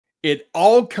It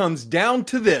all comes down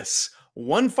to this.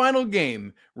 One final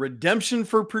game, redemption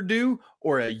for Purdue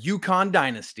or a UConn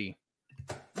dynasty.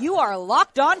 You are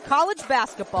Locked On College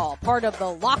Basketball, part of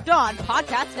the Locked On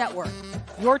Podcast Network.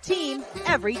 Your team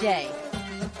every day.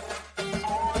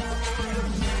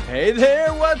 Hey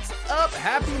there, what's up?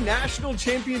 Happy National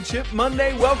Championship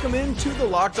Monday. Welcome into the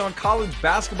Locked On College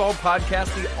Basketball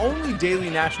Podcast, the only daily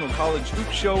national college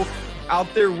hoop show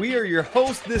out there. We are your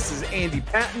hosts. This is Andy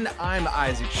Patton. I'm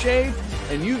Isaac Schade,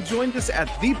 and you've joined us at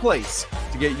the place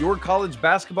to get your college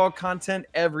basketball content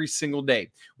every single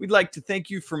day. We'd like to thank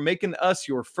you for making us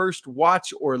your first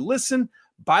watch or listen.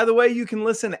 By the way, you can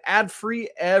listen ad-free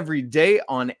every day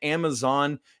on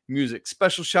Amazon Music.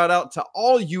 Special shout out to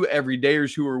all you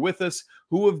everydayers who are with us,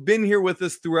 who have been here with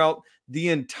us throughout the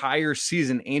entire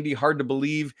season. Andy, hard to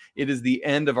believe it is the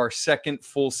end of our second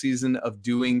full season of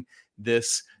doing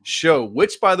this show,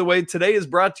 which, by the way, today is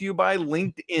brought to you by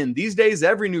LinkedIn. These days,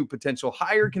 every new potential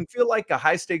hire can feel like a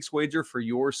high-stakes wager for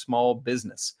your small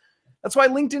business. That's why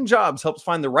LinkedIn Jobs helps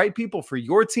find the right people for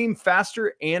your team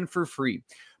faster and for free.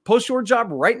 Post your job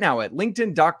right now at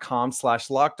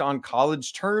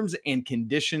linkedin.com/lockedoncollege. Terms and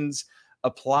conditions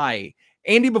apply.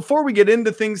 Andy, before we get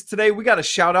into things today, we got to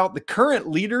shout out the current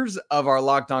leaders of our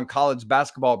Locked On College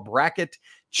Basketball Bracket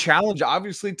Challenge.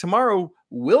 Obviously, tomorrow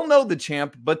we'll know the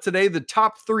champ, but today the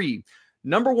top three.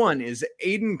 Number one is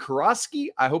Aiden Karosky.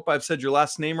 I hope I've said your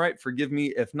last name right. Forgive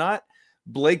me if not.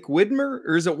 Blake Widmer,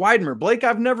 or is it Widemer? Blake,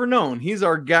 I've never known. He's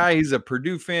our guy. He's a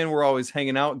Purdue fan. We're always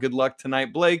hanging out. Good luck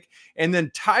tonight, Blake. And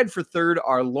then tied for third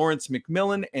are Lawrence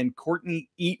McMillan and Courtney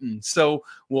Eaton. So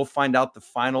we'll find out the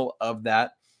final of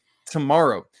that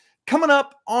tomorrow. Coming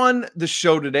up on the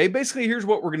show today, basically, here's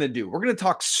what we're going to do. We're going to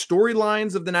talk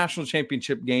storylines of the national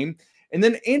championship game. And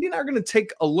then Andy and I are going to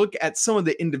take a look at some of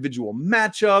the individual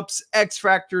matchups, X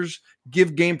factors,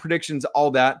 give game predictions,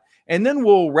 all that. And then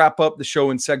we'll wrap up the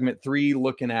show in segment 3,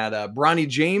 looking at Bronny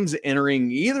James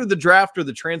entering either the draft or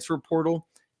the transfer portal.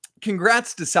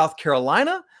 Congrats to South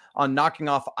Carolina on knocking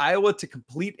off Iowa to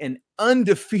complete an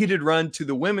undefeated run to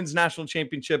the women's national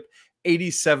championship,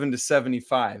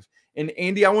 87-75. And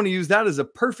Andy, I want to use that as a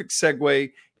perfect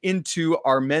segue into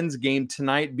our men's game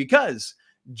tonight, because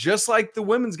just like the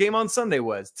women's game on Sunday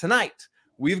was, tonight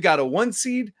we've got a 1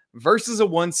 seed versus a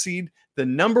 1 seed. The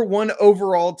number 1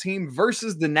 overall team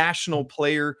versus the national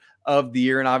player of the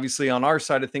year. And obviously on our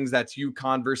side of things, that's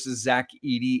UConn versus Zach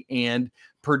Edey and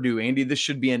Purdue. Andy, this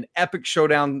should be an epic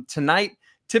showdown tonight,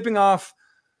 tipping off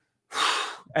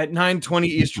at 9:20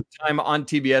 Eastern time on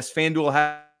TBS. FanDuel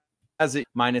has it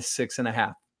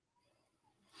 -6.5.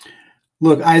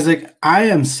 Look, Isaac, I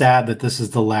am sad that this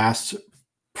is the last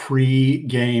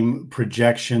pre-game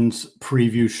projections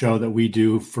preview show that we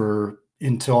do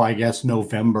until, I guess,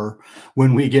 November,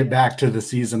 when we get back to the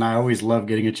season. I always love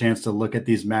getting a chance to look at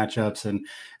these matchups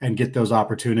and get those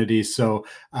opportunities. So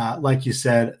like you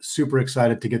said, super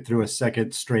excited to get through a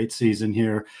second straight season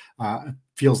here.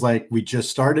 Feels like we just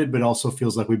started, but also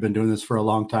feels like we've been doing this for a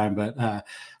long time. But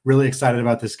really excited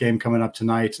about this game coming up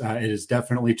tonight. It is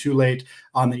definitely too late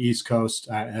on the East Coast.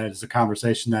 It is a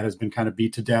conversation that has been kind of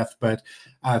beat to death. But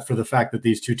for the fact that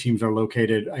these two teams are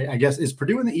located, I guess, is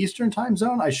Purdue in the Eastern time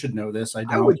zone? I should know this.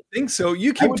 I would think so.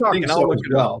 You keep talking. I'll look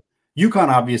it up. UConn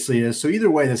obviously is. So either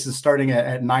way, this is starting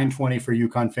at 9:20 for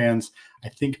UConn fans. I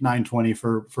think 9:20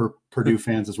 for Purdue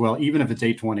fans as well. Even if it's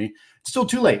 8:20, it's still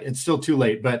too late. It's still too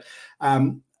late. But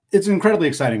it's an incredibly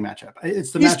exciting matchup.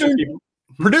 It's the Eastern. matchup.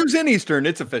 Purdue's in Eastern.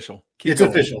 It's official. It's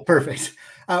official. Perfect.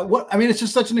 It's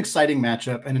just such an exciting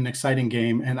matchup and an exciting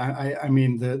game. And I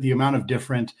mean, the amount of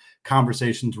different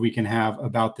conversations we can have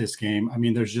about this game. I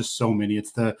mean, there's just so many.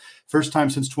 It's the first time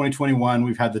since 2021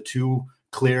 we've had the two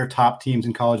clear top teams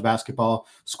in college basketball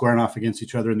squaring off against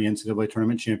each other in the NCAA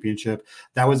Tournament championship.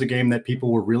 That was a game that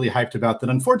people were really hyped about that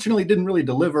unfortunately didn't really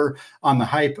deliver on the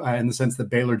hype in the sense that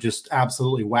Baylor just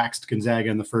absolutely waxed Gonzaga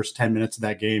in the first 10 minutes of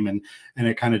that game. And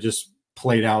it kind of just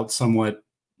played out somewhat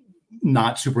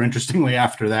not super interestingly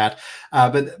after that.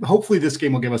 But hopefully this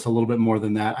game will give us a little bit more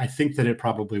than that. I think that it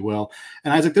probably will.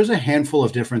 And Isaac, there's a handful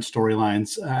of different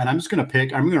storylines, and I'm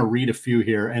going to read a few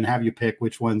here and have you pick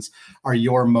which ones are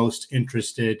your most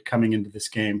interested coming into this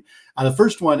game. The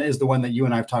first one is the one that you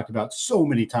and I have talked about so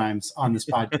many times on this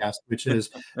podcast, which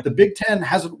is the Big Ten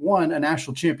hasn't won a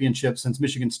national championship since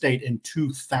Michigan State in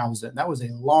 2000. That was a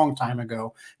long time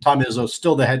ago. Tom Izzo,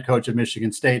 still the head coach of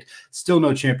Michigan State, still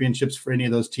no championships for any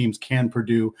of those teams. Can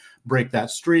Purdue break that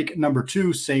streak. Number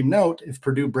two, same note, if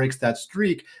Purdue breaks that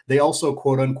streak, they also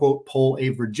quote unquote pull a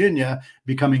Virginia,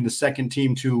 becoming the second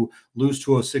team to lose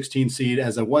to a 16 seed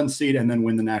as a 1 seed and then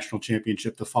win the national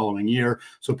championship the following year.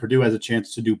 So Purdue has a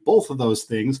chance to do both of those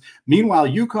things. Meanwhile,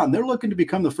 UConn, they're looking to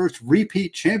become the first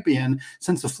repeat champion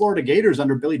since the Florida Gators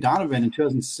under Billy Donovan in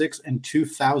 2006 and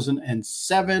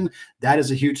 2007. That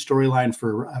is a huge storyline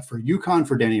for UConn,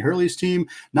 for Danny Hurley's team.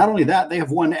 Not only that, they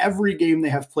have won every game they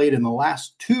have played in the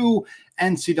last 2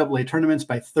 NCAA tournaments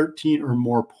by 13 or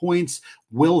more points.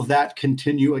 Will that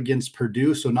continue against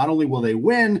Purdue? So not only will they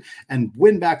win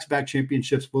back-to-back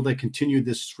championships, will they continue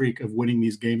this streak of winning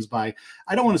these games by,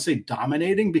 I don't want to say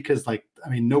dominating, because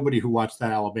nobody who watched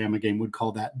that Alabama game would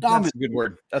call that dominant. That's a good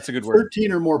word. That's a good word.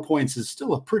 13 or more points is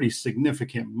still a pretty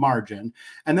significant margin.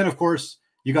 And then, of course,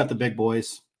 you got the big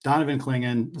boys. Donovan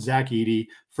Clingan, Zach Edey,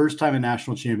 first time a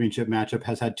national championship matchup,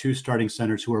 has had 2 starting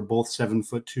centers who are both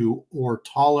 7'2" or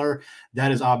taller.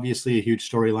 That is obviously a huge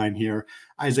storyline here.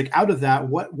 Isaac, out of that,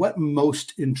 what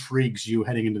most intrigues you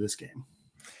heading into this game?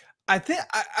 I think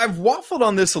I've waffled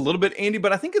on this a little bit, Andy,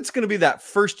 but I think it's going to be that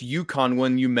first UConn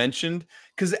one you mentioned,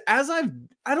 because I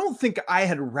don't think I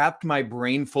had wrapped my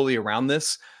brain fully around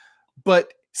this,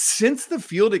 but since the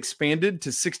field expanded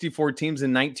to 64 teams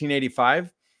in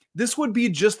 1985, this would be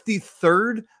just the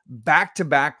 3rd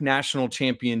back-to-back national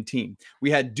champion team. We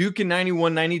had Duke in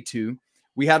 91-92.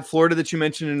 We had Florida that you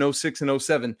mentioned in 06 and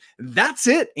 07. That's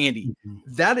it, Andy.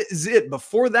 That is it.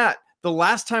 Before that, the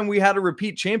last time we had a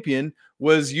repeat champion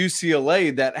was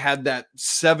UCLA that had that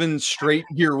 7 straight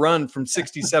year run from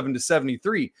 67 to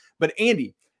 73. But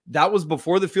Andy, that was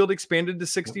before the field expanded to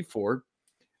 64.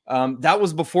 That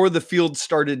was before the field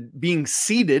started being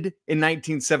seeded in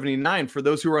 1979. For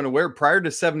those who are unaware, prior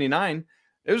to 79,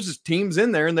 there was just teams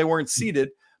in there and they weren't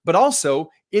seeded. But also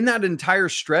in that entire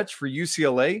stretch for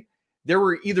UCLA, there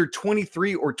were either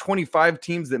 23 or 25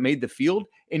 teams that made the field,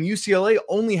 and UCLA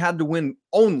only had to win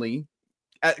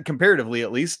comparatively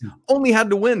at least, only had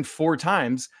to win 4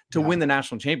 times to win the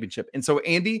national championship. And so,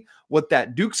 Andy, what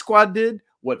that Duke squad did,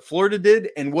 what Florida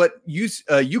did, and what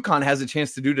UConn has a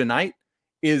chance to do tonight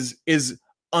is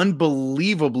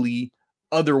unbelievably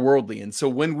otherworldly. And so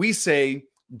when we say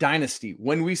dynasty,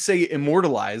 when we say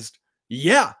immortalized,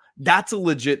 yeah, that's a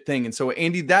legit thing. And so,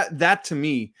 Andy, that to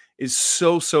me is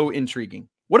so intriguing.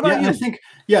 What about you? I think,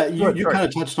 you kind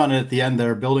of touched on it at the end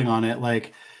there, building on it.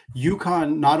 Like,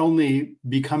 UConn not only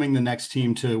becoming the next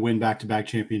team to win back-to-back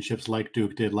championships like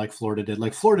Duke did, like Florida did.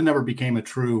 Like, Florida never became a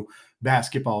true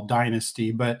basketball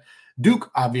dynasty, but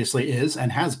Duke obviously is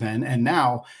and has been. And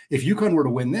now if UConn were to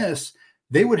win this,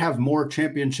 they would have more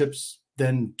championships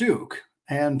than Duke.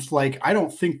 And I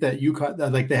don't think that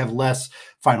UConn, they have less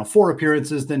Final Four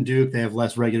appearances than Duke. They have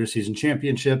less regular season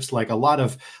championships.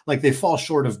 They fall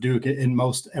short of Duke in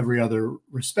most every other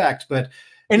respect.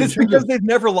 And it's because they've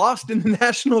never lost in the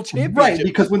national championship. Right,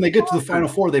 because when they get to the Final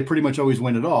Four, they pretty much always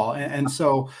win it all. And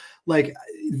so,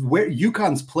 where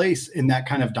UConn's place in that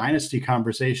kind of dynasty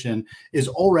conversation is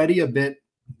already a bit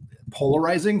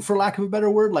polarizing, for lack of a better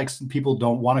word. Like, some people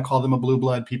don't want to call them a blue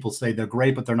blood. People say they're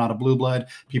great, but they're not a blue blood.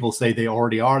 People say they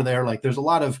already are there. There's a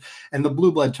lot of, and the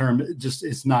blue blood term just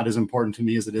is not as important to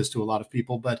me as it is to a lot of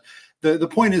people. But the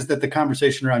point is that the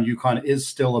conversation around UConn is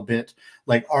still a bit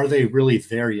are they really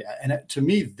there yet? And to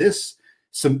me, this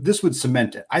would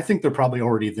cement it. I think they're probably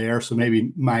already there, so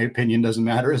maybe my opinion doesn't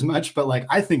matter as much. But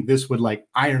I think this would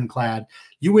ironclad.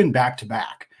 You win back to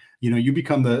back. You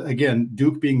become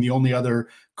Duke being the only other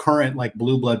current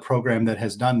blue blood program that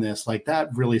has done this. That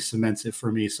really cements it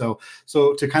for me. So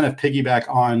to kind of piggyback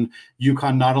on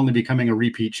UConn not only becoming a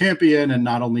repeat champion and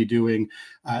not only doing,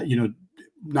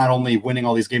 not only winning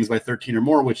all these games by 13 or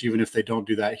more, which even if they don't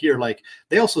do that here,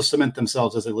 they also cement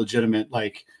themselves as a legitimate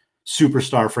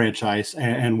superstar franchise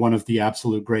and one of the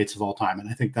absolute greats of all time. And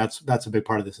I think that's a big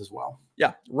part of this as well.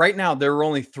 Yeah. Right now, there are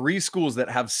only 3 schools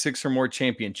that have 6 or more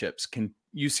championships.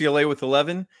 UCLA with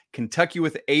 11, Kentucky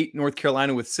with 8, North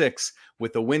Carolina with 6.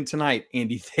 With a win tonight,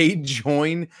 Andy, they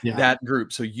join that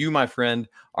group. So you, my friend,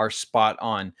 are spot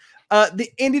on.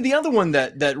 Andy, the other one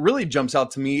that really jumps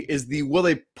out to me is will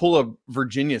they pull a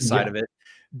Virginia side of it?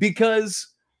 Because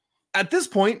at this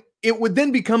point, it would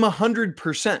then become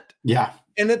 100%. Yeah.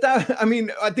 And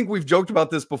I think we've joked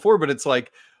about this before, but it's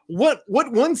what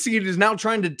 1 seed is now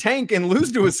trying to tank and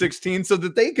lose to a 16 so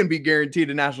that they can be guaranteed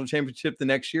a national championship the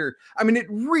next year. It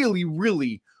really,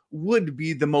 really would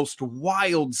be the most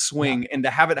wild swing, and to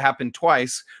have it happen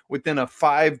twice within a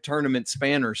 5 tournament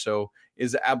span or so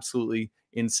is absolutely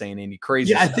insane, Andy.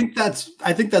 Crazy. Yeah, stuff.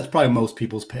 I think that's probably most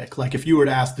people's pick. Like if you were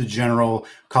to ask the general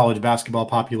college basketball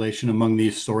population among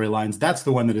these storylines, that's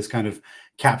the one that is kind of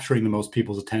capturing the most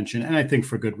people's attention, and I think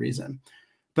for good reason.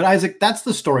 But Isaac, that's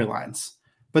the storylines.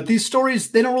 But these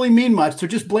stories, they don't really mean much. They're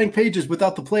just blank pages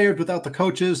without the players, without the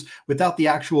coaches, without the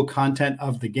actual content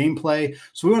of the gameplay.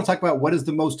 So we want to talk about what is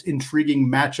the most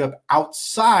intriguing matchup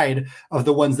outside of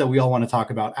the ones that we all want to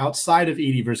talk about, outside of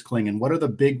Edey versus Clingan. What are the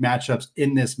big matchups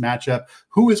in this matchup?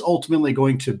 Who is ultimately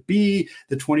going to be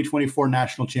the 2024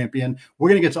 national champion? We're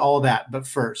going to get to all of that. But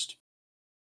first,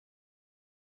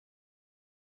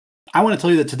 I want to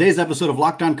tell you that today's episode of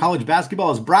Locked On College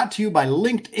Basketball is brought to you by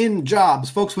LinkedIn Jobs.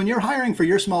 Folks, when you're hiring for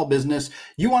your small business,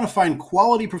 you want to find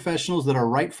quality professionals that are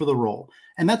right for the role.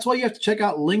 And that's why you have to check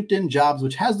out LinkedIn Jobs,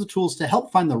 which has the tools to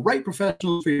help find the right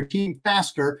professionals for your team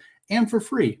faster and for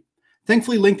free.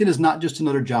 Thankfully, LinkedIn is not just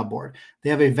another job board. They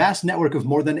have a vast network of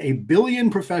more than 1 billion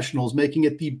professionals, making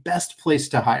it the best place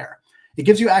to hire. It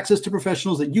gives you access to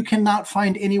professionals that you cannot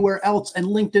find anywhere else, and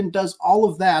LinkedIn does all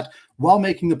of that while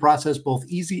making the process both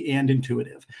easy and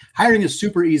intuitive. Hiring is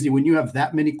super easy when you have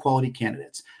that many quality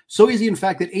candidates. So easy, in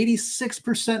fact, that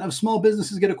 86% of small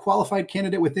businesses get a qualified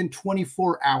candidate within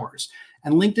 24 hours.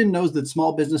 And LinkedIn knows that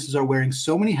small businesses are wearing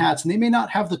so many hats and they may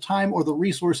not have the time or the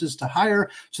resources to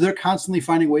hire. So they're constantly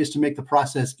finding ways to make the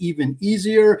process even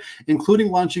easier,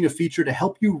 including launching a feature to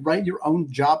help you write your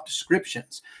own job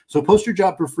descriptions. So post your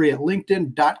job for free at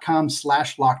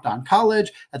linkedin.com/lockedoncollege.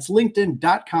 That's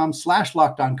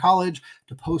linkedin.com/lockedoncollege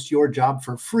to post your job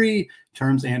for free.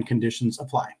 Terms and conditions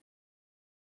apply.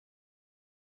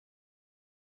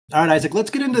 All right, Isaac, let's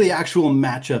get into the actual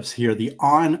matchups here, the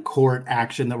on-court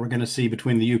action that we're going to see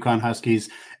between the UConn Huskies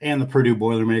and the Purdue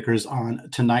Boilermakers on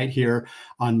tonight here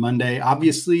on Monday.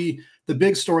 Obviously, the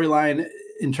big storyline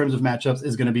in terms of matchups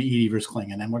is going to be Edey versus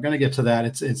Clingan, and we're going to get to that.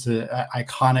 It's an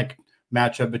iconic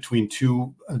matchup between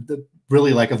two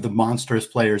really like of the monstrous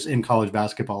players in college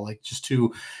basketball, like just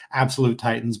two absolute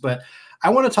titans. But I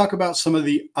want to talk about some of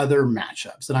the other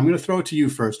matchups, and I'm going to throw it to you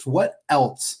first. What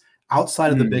else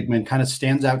outside of the big men kind of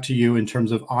stands out to you in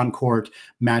terms of on-court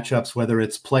matchups, whether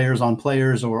it's players on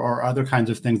players or other kinds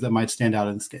of things that might stand out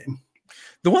in this game?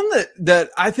 The one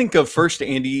that I think of first,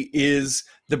 Andy, is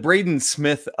the Braden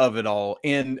Smith of it all.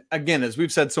 And again, as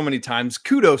we've said so many times,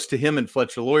 kudos to him and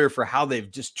Fletcher Loyer for how they've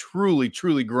just truly,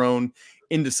 truly grown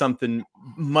into something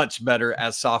much better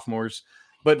as sophomores.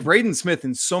 But Braden Smith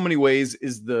in so many ways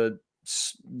is the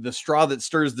straw that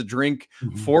stirs the drink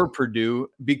for Purdue,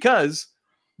 because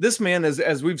this man,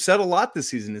 as we've said a lot this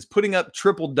season, is putting up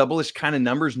triple-double-ish kind of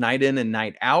numbers night in and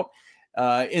night out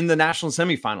in the national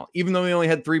semifinal, even though he only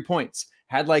had 3 points,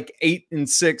 had like 8 and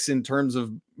 6 in terms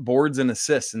of boards and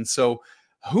assists. And so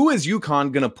who is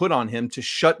UConn going to put on him to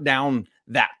shut down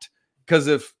that? Because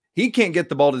if he can't get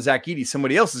the ball to Zach Edey,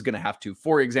 somebody else is going to have to,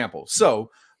 for example.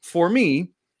 So for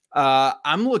me,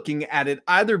 I'm looking at it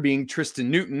either being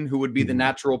Tristen Newton, who would be the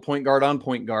natural point guard on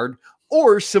point guard,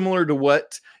 or similar to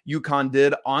what UConn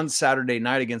did on Saturday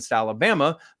night against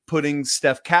Alabama, putting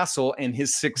Steph Castle and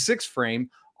his 6'6" frame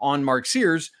on Mark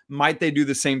Sears. Might they do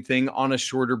the same thing on a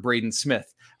shorter Braden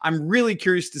Smith? I'm really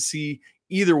curious to see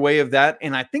either way of that.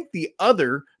 And I think the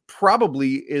other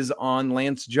probably is on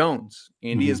Lance Jones.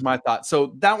 Andy, is my thought.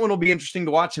 So that one will be interesting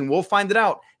to watch, and we'll find it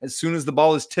out as soon as the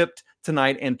ball is tipped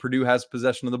tonight and Purdue has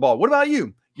possession of the ball. What about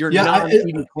you? Your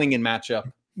non-Edey Clingan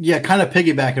matchup. Yeah, kind of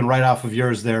piggybacking right off of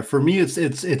yours there. For me,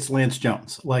 it's Lance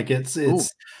Jones. Like it's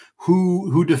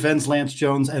who defends Lance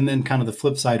Jones, and then kind of the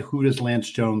flip side, who does Lance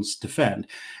Jones defend?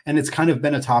 And it's kind of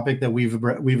been a topic that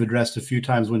we've addressed a few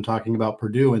times when talking about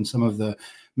Purdue and some of the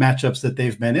matchups that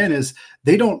they've been in. Is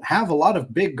they don't have a lot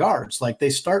of big guards. Like they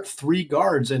start 3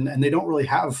 guards and they don't really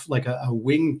have like a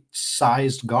wing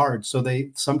sized guard. So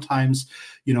they sometimes,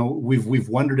 you know, we've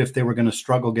wondered if they were going to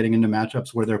struggle getting into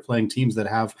matchups where they're playing teams that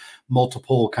have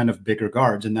multiple kind of bigger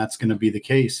guards. And that's going to be the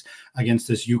case against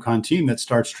this UConn team that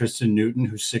starts Tristen Newton,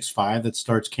 who's 6'5", that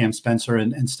starts Cam Spencer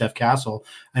and Steph Castle.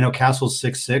 I know Castle's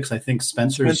 6'6". I think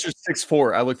Spencer's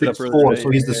 6'4". I looked it up earlier. So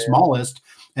he's the smallest.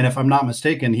 And if I'm not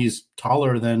mistaken, he's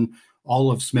taller than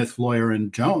all of Smith, Loyer,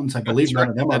 and Jones. I believe none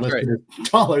of them are listed as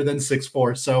taller than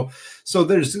 6'4". So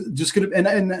there's just going to,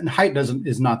 and height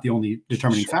is not the only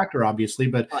determining factor, obviously,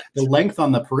 but the length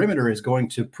on the perimeter is going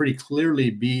to pretty clearly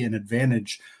be an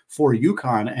advantage for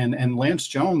UConn. And Lance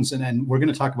Jones, and we're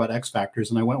going to talk about X factors,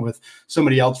 and I went with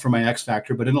somebody else for my X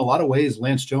factor, but in a lot of ways,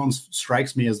 Lance Jones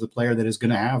strikes me as the player that is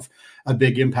going to have a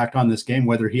big impact on this game,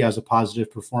 whether he has a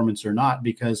positive performance or not,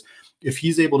 because if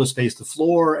he's able to space the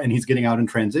floor and he's getting out in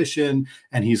transition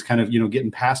and he's kind of,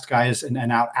 getting past guys and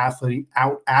out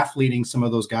athleting some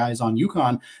of those guys on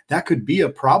UConn, that could be a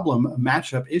problem, a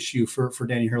matchup issue for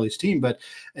Danny Hurley's team. But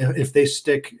if they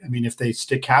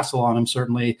stick Castle on him,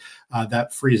 certainly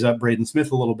that frees up Braden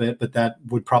Smith a little bit, but that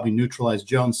would probably neutralize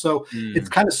Jones. So it's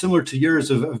kind of similar to yours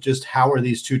of just how are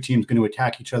these two teams going to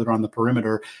attack each other on the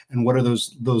perimeter, and what are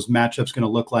those matchups going to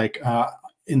look like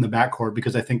in the backcourt,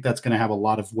 because I think that's going to have a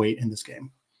lot of weight in this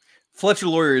game. Fletcher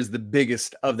Loyer is the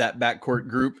biggest of that backcourt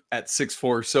group at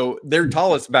 6'4". So their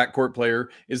tallest backcourt player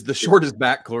is the shortest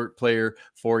backcourt player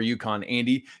for UConn.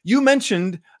 Andy, you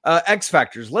mentioned X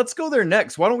factors. Let's go there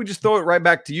next. Why don't we just throw it right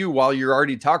back to you while you're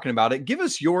already talking about it? Give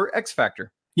us your X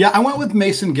factor. Yeah, I went with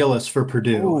Mason Gillis for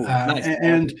Purdue. Ooh, nice.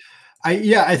 And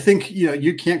I think,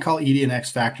 you can't call Edey an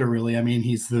X factor, really. I mean,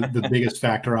 he's the biggest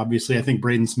factor, obviously. I think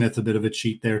Braden Smith's a bit of a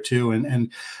cheat there, too.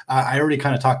 And I already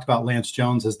kind of talked about Lance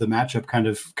Jones as the matchup kind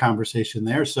of conversation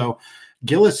there. So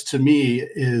Gillis, to me,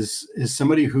 is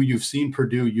somebody who you've seen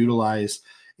Purdue utilize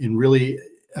in really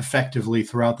effectively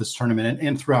throughout this tournament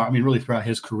and throughout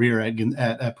his career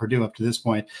at Purdue up to this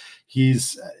point.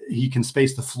 He can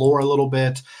space the floor a little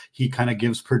bit. He kind of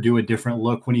gives Purdue a different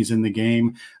look when he's in the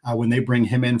game. When they bring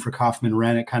him in for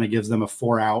Kaufman-Wren, it kind of gives them a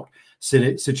 4-out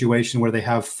situation where they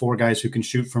have 4 guys who can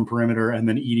shoot from perimeter and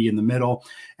then Edey in the middle.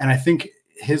 And I think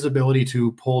his ability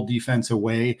to pull defense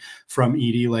away from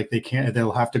Edey, like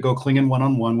they'll have to go Clingan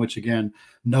one-on-one, which again,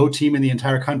 no team in the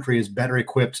entire country is better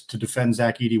equipped to defend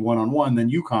Zach Edey one-on-one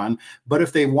than UConn. But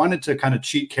if they wanted to kind of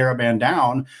cheat Caravan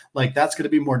down, like that's going to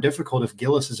be more difficult if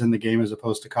Gillis is in the game as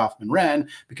opposed to Kaufman-Wren,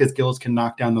 because Gillis can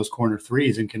knock down those corner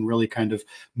threes and can really kind of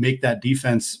make that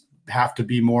defense have to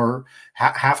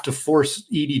force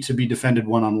Edey to be defended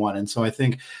one-on-one. And so I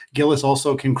think Gillis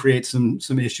also can create some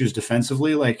issues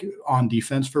defensively, like on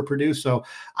defense for Purdue. So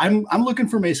I'm looking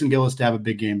for Mason Gillis to have a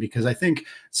big game, because I think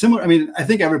I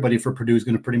think everybody for Purdue is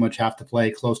going to pretty much have to play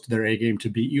close to their A game to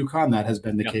beat UConn. That has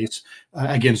been the case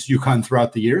against UConn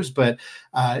throughout the years. But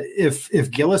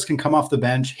if Gillis can come off the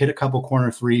bench, hit a couple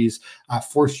corner threes,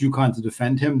 force UConn to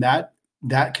defend him, that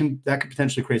could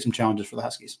potentially create some challenges for the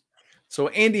Huskies. So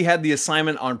Andy had the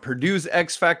assignment on Purdue's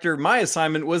X Factor. My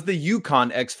assignment was the UConn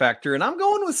X Factor, and I'm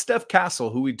going with Steph Castle,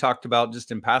 who we talked about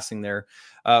just in passing there.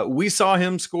 We saw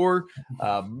him score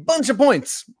a bunch of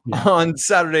points on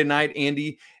Saturday night,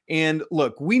 Andy. And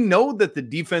look, we know that the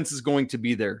defense is going to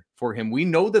be there for him. We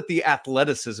know that the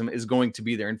athleticism is going to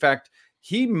be there. In fact,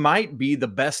 he might be the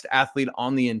best athlete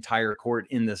on the entire court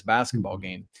in this basketball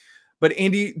game. But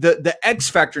Andy, the X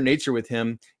Factor nature with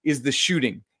him is the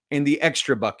shooting and the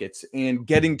extra buckets and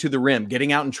getting to the rim,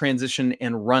 getting out in transition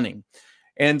and running.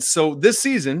 And so this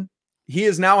season, he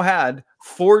has now had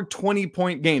 4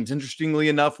 20-point games. Interestingly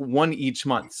enough, 1 each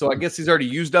month. So I guess he's already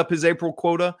used up his April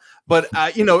quota. But,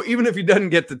 even if he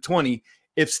doesn't get to 20,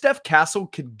 if Steph Castle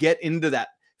could get into that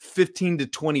 15 to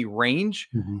 20 range,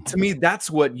 to me, that's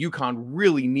what UConn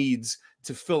really needs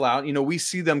to fill out. We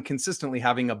see them consistently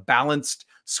having a balanced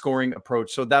scoring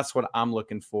approach. So that's what I'm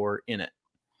looking for in it.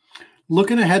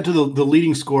 Looking ahead to the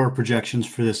leading scorer projections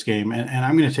for this game, and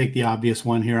I'm going to take the obvious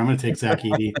one here. I'm going to take Zach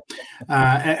Edey.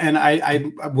 And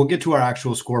I will get to our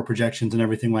actual score projections and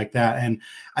everything like that. And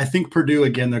I think Purdue,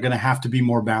 again, they're going to have to be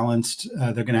more balanced.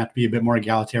 They're going to have to be a bit more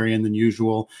egalitarian than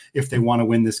usual if they want to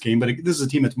win this game. But this is a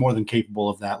team that's more than capable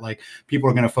of that. Like, people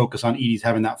are going to focus on Edey's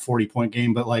having that 40-point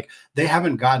game, but like, they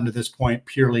haven't gotten to this point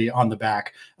purely on the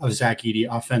back of Zach Edey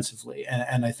offensively.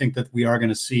 And I think that we are going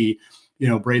to see,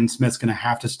 Braden Smith's going to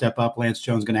have to step up. Lance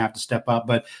Jones going to have to step up.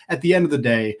 But at the end of the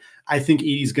day, I think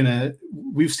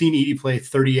we've seen Edey play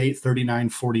 38, 39,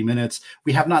 40 minutes.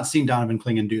 We have not seen Donovan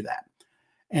Clingan do that.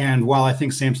 And while I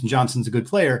think Samson Johnson's a good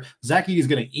player, Zach Edey is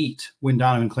going to eat when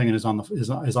Donovan Clingan is on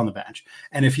the bench.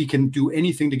 And if he can do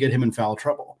anything to get him in foul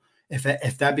trouble,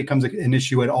 if that becomes an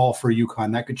issue at all for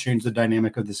UConn, that could change the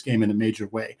dynamic of this game in a major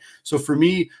way. So for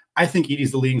me, I think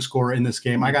Edey's the leading scorer in this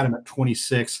game. I got him at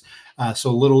 26. So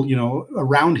a little,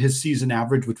 around his season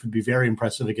average, which would be very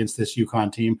impressive against this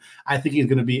UConn team. I think he's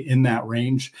going to be in that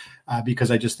range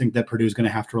because I just think that Purdue is going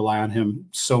to have to rely on him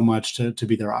so much to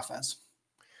be their offense.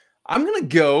 I'm going to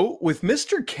go with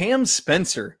Mr. Cam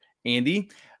Spencer, Andy.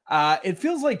 It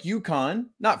feels like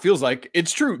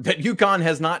it's true that UConn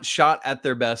has not shot at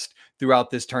their best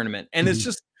throughout this tournament. And it's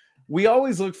just, we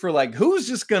always look for like, who's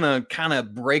just going to kind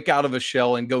of break out of a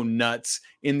shell and go nuts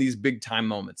in these big time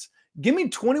moments. Give me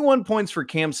 21 points for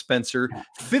Cam Spencer,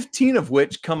 15 of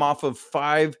which come off of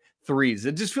 5 threes.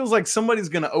 It just feels like somebody's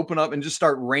going to open up and just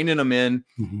start raining them in.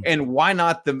 And why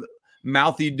not the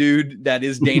mouthy dude that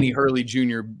is Danny Hurley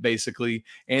Jr. basically?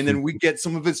 And then we get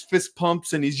some of his fist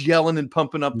pumps and he's yelling and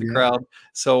pumping up the crowd.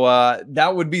 So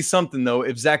that would be something, though.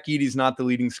 If Zach Edey's not the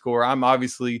leading scorer, I'm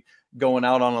obviously going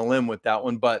out on a limb with that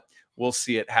one, but we'll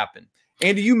see it happen.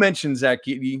 Andy, you mentioned Zach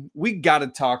Edey. We got to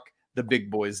talk the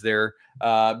big boys there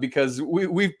because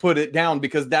we've put it down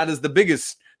because that is the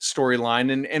biggest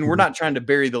storyline, and we're not trying to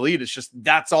bury the lead. It's just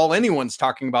that's all anyone's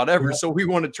talking about ever. So we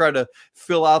want to try to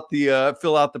fill out the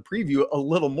preview a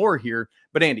little more here.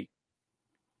 But Andy,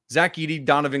 Zach Edey,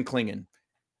 Donovan Clingan,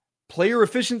 player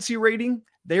efficiency rating,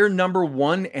 they are number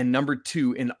 1 and number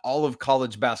 2 in all of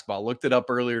college basketball. Looked it up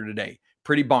earlier today.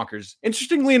 Pretty bonkers.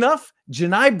 Interestingly enough,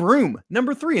 Janai Broom,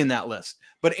 number 3 in that list.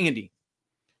 But Andy,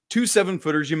 2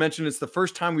 7-footers. You mentioned it's the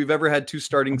first time we've ever had 2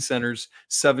 starting centers,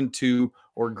 7'2"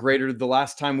 or greater. The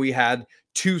last time we had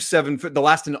 2 7-foot, the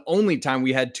last and only time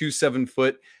we had 2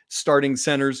 7-foot starting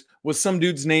centers was some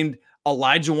dudes named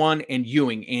Elijah and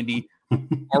Ewing. Andy,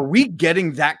 are we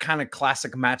getting that kind of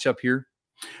classic matchup here?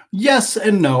 Yes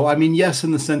and no. I mean, yes,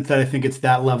 in the sense that I think it's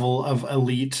that level of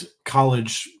elite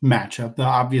college matchup. Now,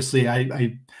 obviously,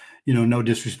 I no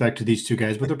disrespect to these two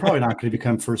guys, but they're probably not going to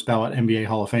become first ballot NBA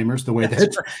Hall of Famers the way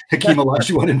that Hakeem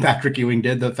Olajuwon and Patrick Ewing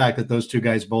did. The fact that those two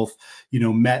guys both,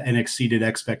 met and exceeded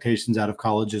expectations out of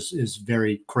college is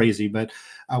very crazy. But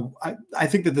I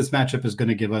think that this matchup is going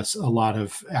to give us a lot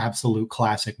of absolute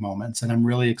classic moments, and I'm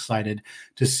really excited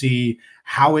to see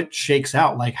how it shakes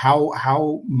out. Like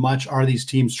how much are these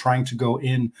teams trying to go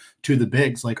in to the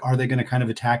bigs? Like, are they going to kind of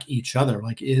attack each other?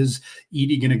 Like, is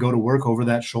Edey going to go to work over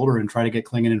that shoulder and try to get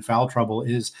Clingan in foul trouble?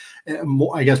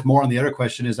 I guess more on the other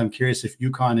question is, I'm curious if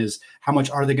UConn is, how much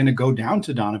are they going to go down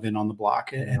to Donovan on the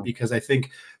block? And because I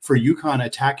think for UConn,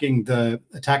 attacking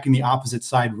the opposite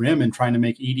side rim and trying to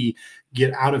make Edey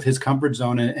get out of his comfort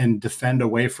zone and defend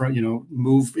away from,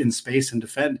 move in space and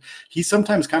defend, he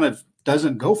sometimes kind of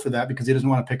doesn't go for that because he doesn't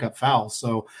want to pick up fouls.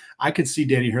 So I could see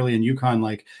Danny Hurley and UConn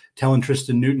like telling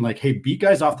Tristen Newton, like, hey, beat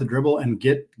guys off the dribble and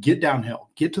get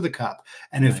downhill, get to the cup.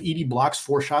 And if Edey blocks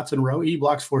 4 shots in a row, Edey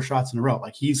blocks 4 shots in a row.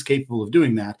 Like, he's capable of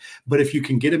doing that. But if you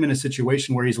can get him in a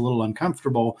situation where he's a little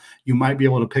uncomfortable, you might be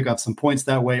able to pick up some points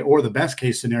that way. Or the best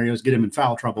case scenario is get him in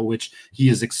foul trouble, which he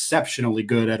is exceptionally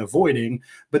good at avoiding.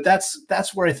 But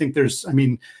that's where I think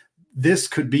this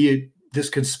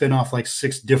could spin off like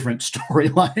 6 different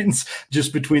storylines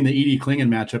just between the Edey Clingan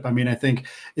matchup. I mean, I think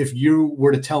if you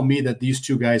were to tell me that these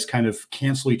two guys kind of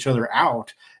cancel each other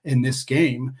out in this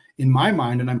game, in my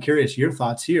mind, and I'm curious your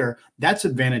thoughts here, that's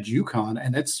advantage UConn,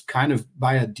 and it's kind of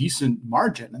by a decent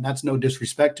margin. And that's no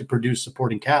disrespect to Purdue's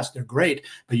supporting cast. They're great,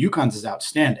 but UConn's is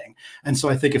outstanding. And so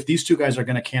I think if these two guys are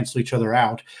going to cancel each other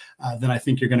out, then I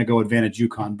think you're going to go advantage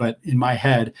UConn. But in my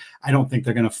head, I don't think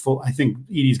they're going to I think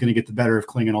Edey's going to get the better of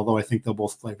Clingan, although I think they'll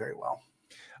both play very well.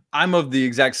 I'm of the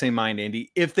exact same mind, Andy.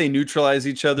 If they neutralize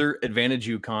each other, advantage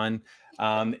UConn.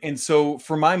 And so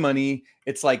for my money,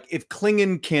 it's like if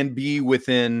Clingan can be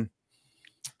within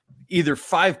either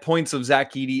 5 points of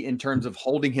Zach Edey in terms of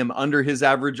holding him under his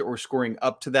average or scoring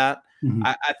up to that,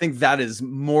 I think that is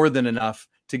more than enough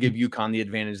to give UConn the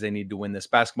advantage they need to win this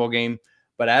basketball game.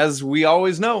 But as we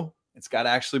always know, it's got to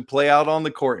actually play out on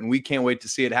the court, and we can't wait to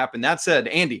see it happen. That said,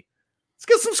 Andy, let's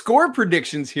get some score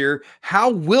predictions here. How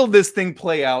will this thing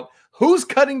play out? Who's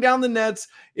cutting down the nets?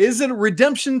 Is it a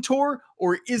redemption tour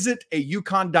or is it a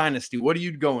UConn dynasty? What are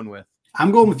you going with?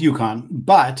 I'm going with UConn,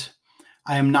 but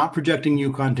I am not projecting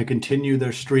UConn to continue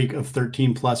their streak of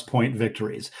 13-plus point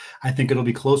victories. I think it'll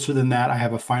be closer than that. I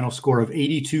have a final score of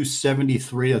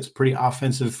 82-73. That's a pretty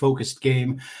offensive-focused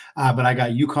game, but I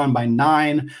got UConn by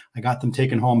 9. I got them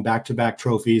taking home back-to-back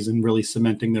trophies and really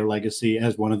cementing their legacy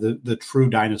as one of the true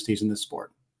dynasties in this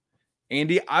sport.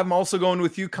 Andy, I'm also going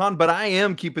with UConn, but I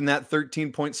am keeping that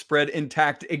 13-point spread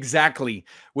intact exactly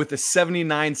with a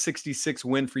 79-66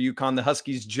 win for UConn. The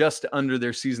Huskies just under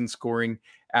their season scoring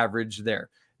average there.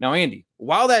 Now, Andy,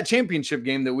 while that championship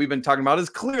game that we've been talking about is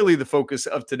clearly the focus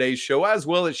of today's show, as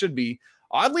well it should be,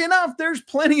 oddly enough, there's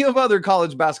plenty of other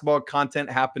college basketball content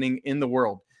happening in the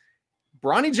world.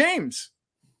 Bronny James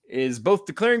is both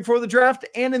declaring for the draft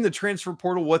and in the transfer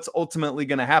portal what's ultimately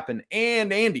going to happen.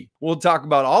 And Andy, we'll talk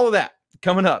about all of that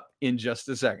coming up in just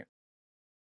a second.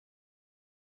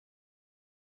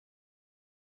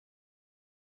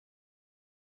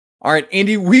 All right,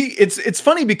 Andy, it's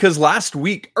funny because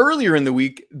earlier in the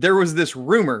week, there was this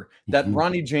rumor that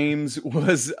Bronny James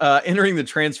was entering the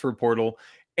transfer portal,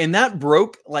 and that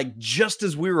broke like just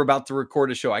as we were about to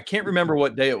record a show. I can't remember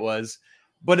what day it was,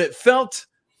 but it felt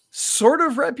sort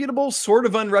of reputable, sort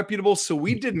of unreputable, so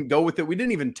we didn't go with it. We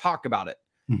didn't even talk about it.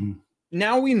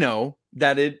 now we know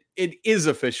that it is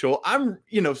official.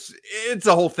 It's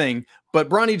a whole thing, but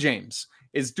Bronny James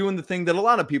is doing the thing that a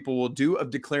lot of people will do of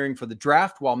declaring for the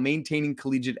draft while maintaining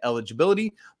collegiate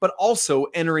eligibility, but also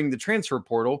entering the transfer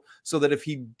portal so that if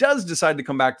he does decide to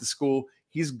come back to school,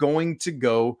 he's going to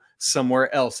go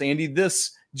somewhere else. Andy,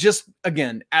 this just,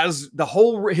 again, as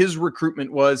his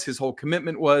recruitment was, his whole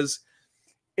commitment was,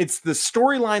 it's the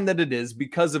storyline that it is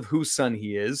because of whose son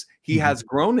he is. He has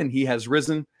grown and he has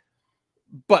risen,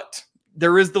 but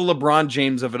there is the LeBron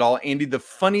James of it all. Andy, the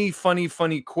funny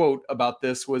quote about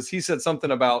this was he said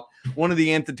something about one of the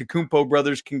Antetokounmpo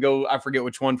brothers can go, I forget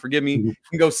which one, forgive me,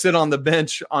 can go sit on the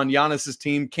bench on Giannis's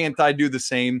team. Can't I do the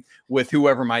same with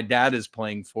whoever my dad is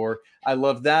playing for? I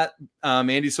love that,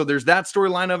 Andy. So there's that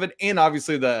storyline of it. And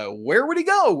obviously where would he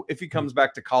go if he comes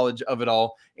back to college of it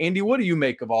all? Andy, what do you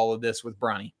make of all of this with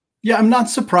Bronny? Yeah, I'm not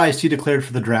surprised he declared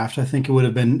for the draft. I think it would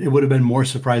have been more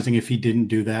surprising if he didn't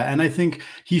do that. And I think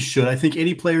he should. I think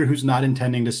any player who's not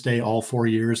intending to stay all 4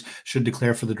 years should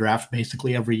declare for the draft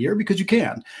basically every year, because you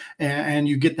can. And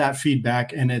you get that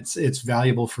feedback, and it's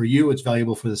valuable for you. It's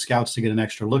valuable for the scouts to get an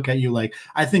extra look at you. Like,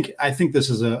 I think this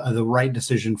is the right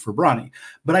decision for Bronny.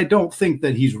 But I don't think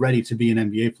that he's ready to be an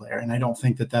NBA player. And I don't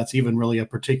think that that's even really a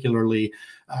particularly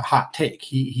hot take.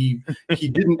 He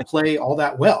didn't play all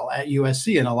that well at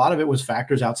USC, and a lot of it was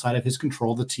factors outside of his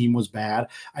control. The team was bad.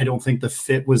 I don't think the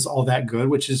fit was all that good,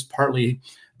 which is partly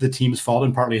the team's fault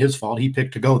and partly his fault. He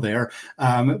picked to go there.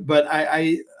 But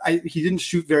he didn't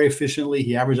shoot very efficiently.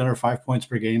 He averaged under 5 points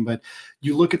per game, but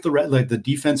you look at the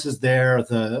defense is there.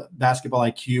 The basketball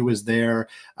IQ is there.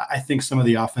 I think some of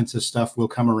the offensive stuff will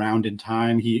come around in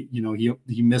time. He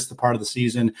missed the part of the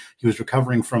season. He was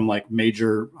recovering from like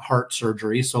major heart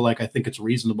surgery. So I think it's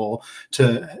reasonable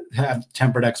to have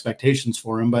tempered expectations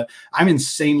for him, but I'm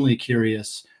insanely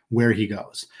curious where he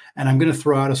goes. And I'm going to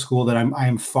throw out a school that I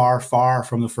am far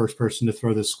from the first person to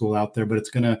throw this school out there, but it's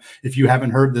going to, if you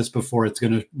haven't heard this before, it's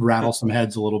going to rattle some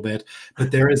heads a little bit.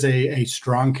 But there is a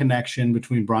strong connection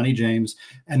between Bronny James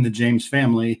and the James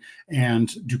family and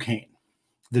Duquesne.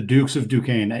 The Dukes of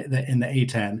Duquesne in the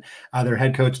A-10. Their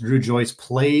head coach, Drew Joyce,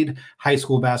 played high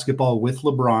school basketball with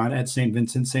LeBron at St.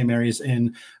 Vincent St. Mary's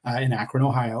in Akron,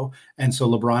 Ohio. And so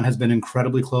LeBron has been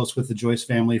incredibly close with the Joyce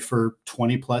family for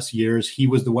 20 plus years. He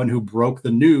was the one who broke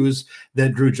the news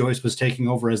that Drew Joyce was taking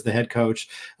over as the head coach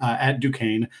at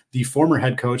Duquesne. The former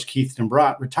head coach, Keith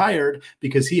Dimbrot, retired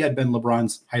because he had been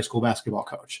LeBron's high school basketball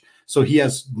coach. So he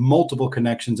has multiple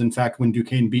connections. In fact, when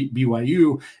Duquesne beat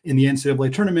BYU in the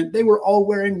NCAA tournament, they were all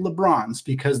wearing LeBrons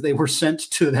because they were sent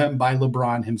to them by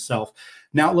LeBron himself.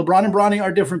 Now, LeBron and Bronny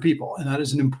are different people, and that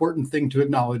is an important thing to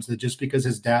acknowledge, that just because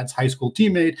his dad's high school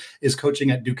teammate is coaching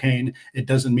at Duquesne, it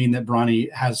doesn't mean that Bronny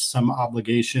has some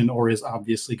obligation or is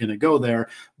obviously going to go there.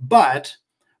 But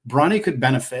Bronny could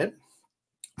benefit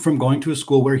from going to a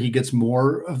school where he gets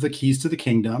more of the keys to the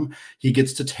kingdom. He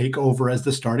gets to take over as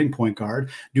the starting point guard.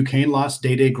 Duquesne lost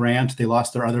Dawe Grant. They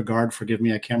lost their other guard, forgive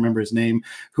me, I can't remember his name,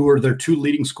 who were their two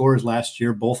leading scorers last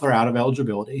year. Both are out of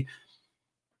eligibility.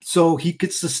 So he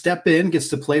gets to step in, gets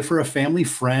to play for a family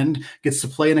friend, gets to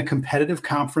play in a competitive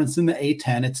conference in the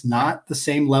A-10. It's not the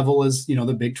same level as,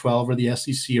 the Big 12 or the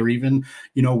SEC or even,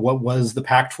 what was the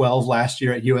Pac-12 last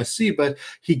year at USC, but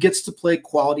he gets to play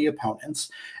quality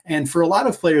opponents. And for a lot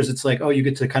of players, it's like, oh, you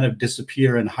get to kind of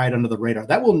disappear and hide under the radar.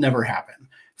 That will never happen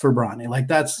for Bronny.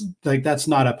 That's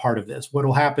not a part of this. What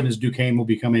will happen is Duquesne will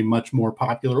become a much more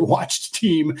popular watched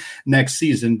team next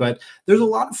season, but there's a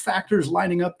lot of factors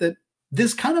lining up that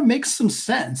this kind of makes some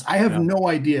sense. I have no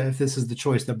idea if this is the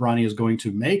choice that Bronny is going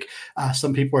to make.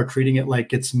 Some people are treating it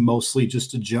like it's mostly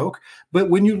just a joke. But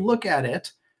when you look at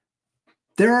it,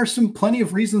 there are plenty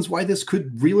of reasons why this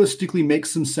could realistically make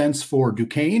some sense for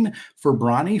Duquesne, for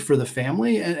Bronny, for the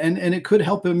family, and it could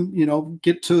help him,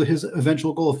 get to his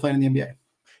eventual goal of playing in the NBA.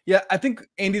 Yeah, I think,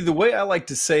 Andy, the way I like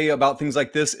to say about things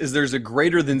like this is there's a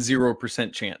greater than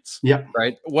 0% chance. Yeah.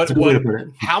 Right.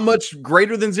 How much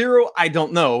greater than zero? I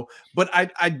don't know. But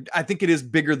I think it is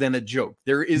bigger than a joke.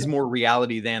 There is more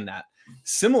reality than that.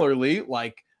 Similarly,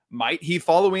 might he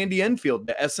follow Andy Enfield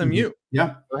to SMU?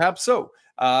 Yeah. Perhaps so.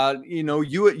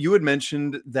 You had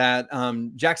mentioned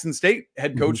that Jackson State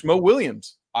head coach Mo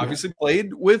Williams obviously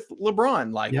played with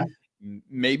LeBron.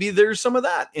 Maybe there's some of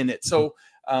that in it. So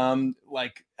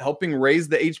helping raise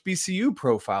the HBCU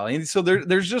profile. And so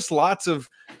there's just lots of,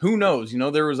 who knows,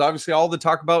 there was obviously all the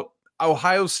talk about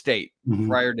Ohio State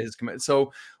prior to his commitment.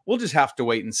 So we'll just have to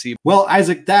wait and see. Well,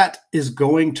 Isaac, that is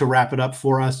going to wrap it up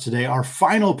for us today. Our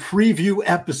final preview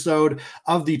episode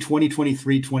of the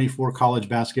 2023-24 college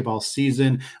basketball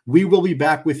season. We will be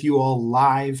back with you all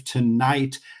live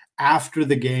tonight after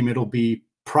the game. It'll be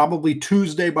probably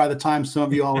Tuesday by the time some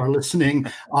of you all are listening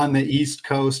on the East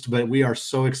Coast. But we are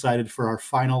so excited for our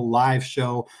final live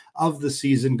show of the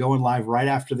season, going live right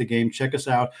after the game. Check us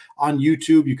out on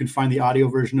YouTube. You can find the audio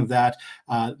version of that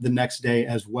the next day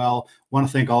as well. Want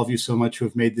to thank all of you so much who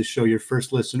have made this show your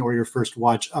first listen or your first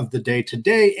watch of the day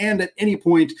today and at any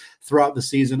point throughout the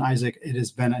season. Isaac, it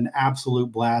has been an absolute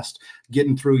blast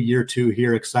getting through year 2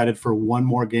 here. Excited for one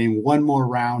more game, one more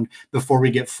round before we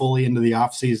get fully into the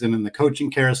offseason and the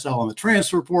coaching carousel and the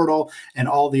transfer portal and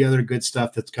all the other good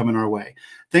stuff that's coming our way.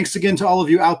 Thanks again to all of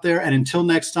you out there. And until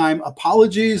next time,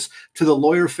 apologies to the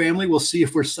Loyer family. We'll see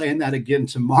if we're saying that again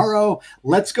tomorrow.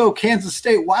 Let's go Kansas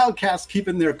State Wildcats,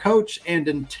 keeping their coach. And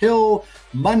until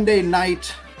Monday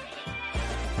night,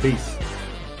 peace.